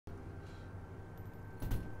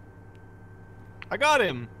I got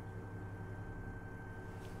him!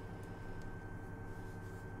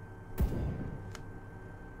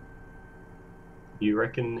 You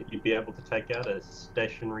reckon you'd be able to take out a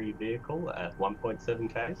stationary vehicle at 1.7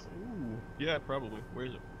 Ks? Ooh, yeah, probably. Where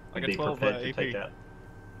is it? I I'd got be 12 prepared to AP. take out.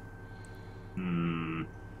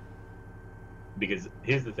 Because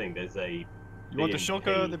here's the thing, there's a You want the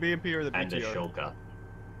Shulka, the BMP, or the BTR? and a Shulka.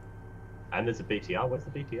 And there's a BTR. Where's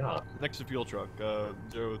the BTR? Next to fuel truck,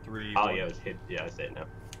 03. Oh yeah, it was hit. Yeah, I see it now.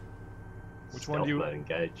 Which one do you... Stealth mode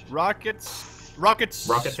engaged. Rockets! Rockets!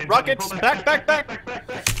 Rockets! Rockets! Back, back, back!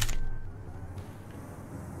 back!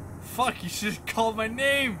 Fuck, you should have called my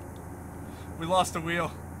name! We lost a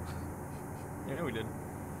wheel. Yeah, we did.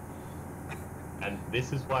 And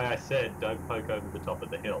this is why I said don't poke over the top of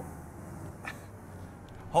the hill.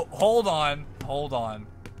 Hold on, hold on.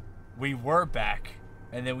 We were back,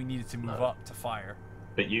 and then we needed to move up to fire.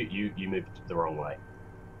 But you moved the wrong way.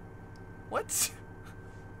 What?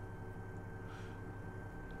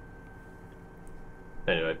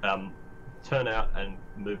 Anyway, turn out and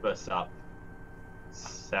move us up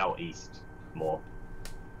southeast more.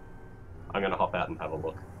 I'm gonna hop out and have a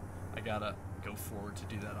look. I gotta go forward to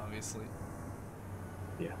do that, obviously.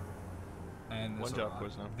 Yeah. And there's One a job rock.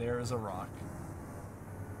 quiz now. There is a rock.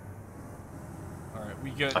 Alright,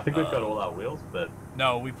 we good. I think we've got all our wheels, but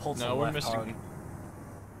No, we pulled some No, we're left missing... hard.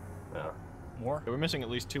 no. More? Yeah, we're missing at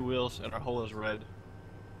least 2 wheels, and our hull is red.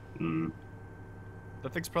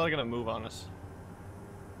 That thing's probably gonna move on us.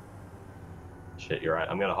 Shit, you're right.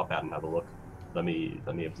 I'm gonna hop out and have a look. Let me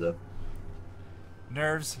observe.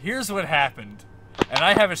 Nerves, here's what happened. And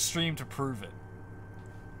I have a stream to prove it.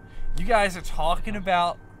 You guys are talking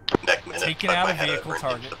about taking out a vehicle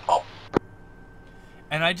target.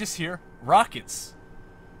 And I just hear rockets.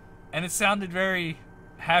 And it sounded very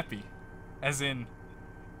happy. As in,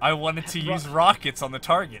 I wanted to use rockets on the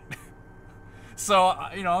target. So,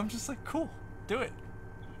 you know, I'm just like, cool, do it.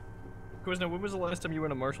 Quizno, when was the last time you were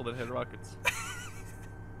in a Marshall that had rockets?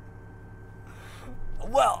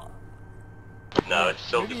 Well, No, it's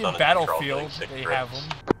still maybe just in on a Battlefield control they doing have 6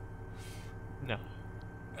 them. No.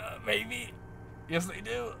 Maybe. Yes, they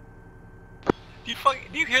do. Do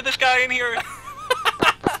you hear this guy in here?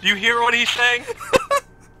 Do you hear what he's saying?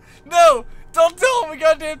 No! Don't tell him a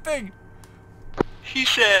goddamn thing! He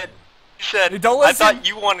said, Hey, don't I listen. thought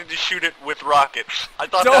you wanted to shoot it with rockets. I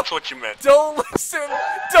thought Don't- that's what you meant. Don't listen!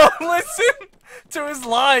 Don't listen to his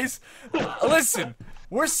lies! Listen,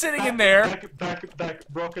 we're sitting in there. Back,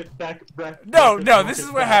 rocket, back. No, rocket, no, rocket, this is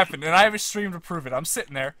what back. happened, and I have a stream to prove it. I'm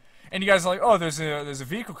sitting there, and you guys are like, oh, there's a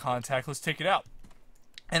vehicle contact, let's take it out.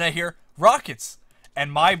 And I hear rockets,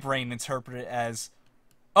 and my brain interpreted it as,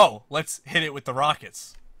 oh, let's hit it with the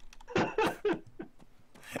rockets.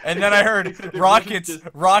 And then I heard rockets,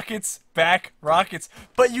 rockets, back, rockets.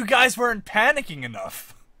 But you guys weren't panicking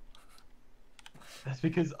enough. That's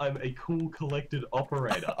because I'm a cool, collected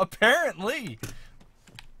operator. Apparently.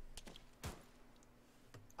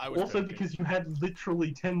 Also because you had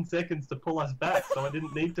literally 10 seconds to pull us back, so I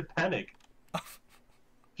didn't need to panic.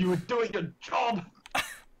 You were doing your job!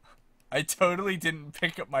 I totally didn't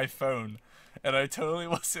pick up my phone. And I totally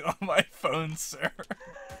wasn't on my phone, sir.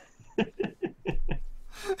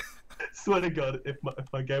 Swear to God, if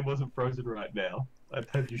my game wasn't frozen right now, I'd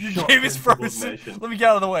have you Your shot game is for frozen. insubordination. Let me get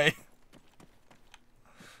out of the way.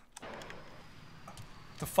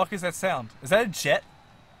 The fuck is that sound? Is that a jet?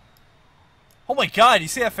 Oh my god, you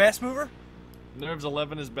see that fast mover? Nerves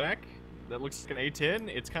 11 is back. That looks like an A10.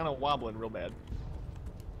 It's kind of wobbling real bad.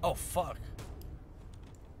 Oh fuck.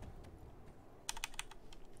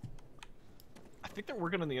 I think they're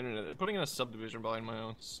working on the internet. They're putting in a subdivision behind my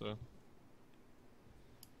house, so...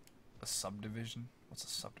 A subdivision? What's a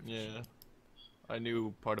subdivision? Yeah. I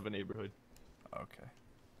knew part of a neighborhood. Okay.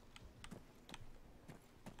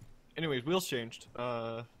 Anyways, wheels changed.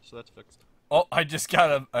 So that's fixed. Oh, I just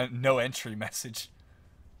got a no entry message.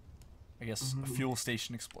 I guess a fuel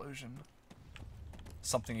station explosion.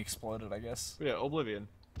 Something exploded, I guess. But yeah, Oblivion.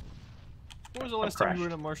 When was the last time you were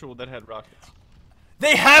in a Marshall that had rockets?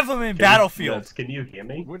 They have them in Battlefield! Yes, can you hear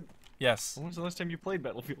me? Yes. When was the last time you played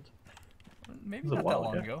Battlefield? Maybe It was a not that while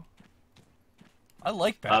long ago. ago. I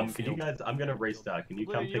like Battlefield. Can you guys, I'm gonna restart. Can you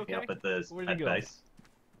Wait, come are you pick me okay? up at the Where'd you go? base?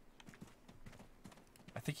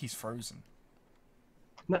 I think he's frozen.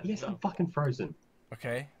 No, yes, I'm fucking frozen.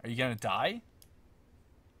 Okay, are you gonna die?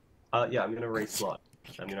 Yeah, I'm gonna reslot.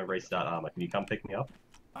 I'm gonna restart armor. Can you come pick me up?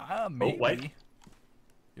 Maybe. wait.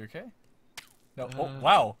 You okay? No. Oh,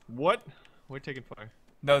 wow. What? We're taking fire.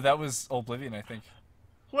 No, that was Oblivion, I think.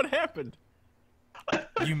 What happened?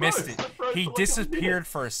 You missed it. I froze He for like a disappeared minute.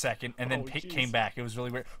 for a second and then Oh, jeez. came back. It was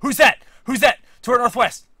really weird. Who's that? Who's that? To our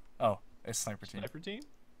northwest. Oh, It's sniper team. Sniper team?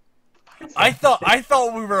 I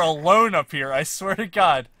thought we were alone up here. I swear to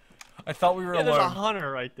God, I thought we were Yeah, alone. there's a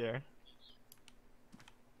hunter right there.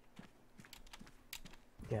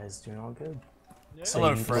 You guys doing all good? Yeah. So Hello,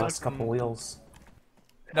 you need the Fred. last couple wheels.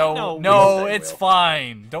 No, No, it's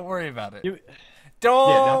fine. Don't worry about it. You-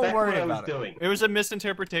 Don't back worry what I was about it. doing. It was a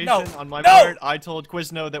misinterpretation No, on my no! part. I told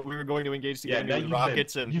Quizno that we were going to engage the Yeah, enemy now with you've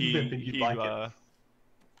rockets, been- and you've been thinking he you'd like it.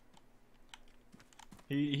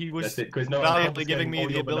 he was That's it, Quizno. I'm valiantly giving confiscating me all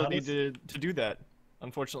the your ability bananas. to do that.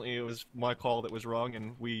 Unfortunately, it was my call that was wrong,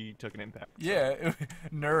 and we took an impact. Yeah,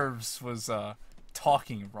 Nerves was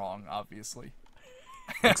talking wrong, obviously.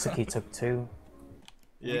 Looks like he took 2.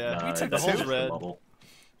 Yeah, Nah, took the that's two. hole's just a red. bubble.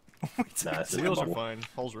 We took Nah, it's The just a wheels are bubble. fine.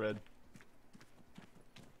 Hole's red.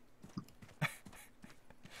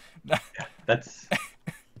 That's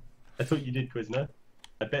what you did, Quizno.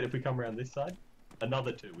 I bet if we come around this side,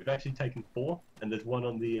 another 2. We've actually taken 4, and there's 1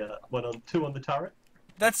 on the 2 on the turret.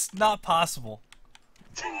 That's not possible.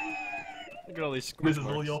 Look at all these This squish is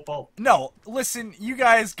all marks. your fault. No, listen, you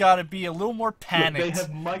guys gotta be a little more Look, panicked.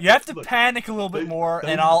 they You have to look, panic a little bit those- more,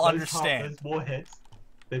 those- and I'll those understand. Those warheads,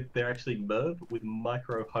 they're actually MERV with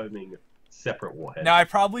micro homing separate warheads. Now, I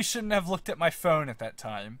probably shouldn't have looked at my phone at that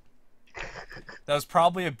time. That was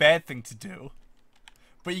probably a bad thing to do.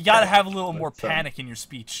 But you gotta have a little more But, panic in your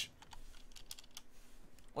speech.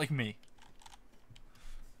 Like me.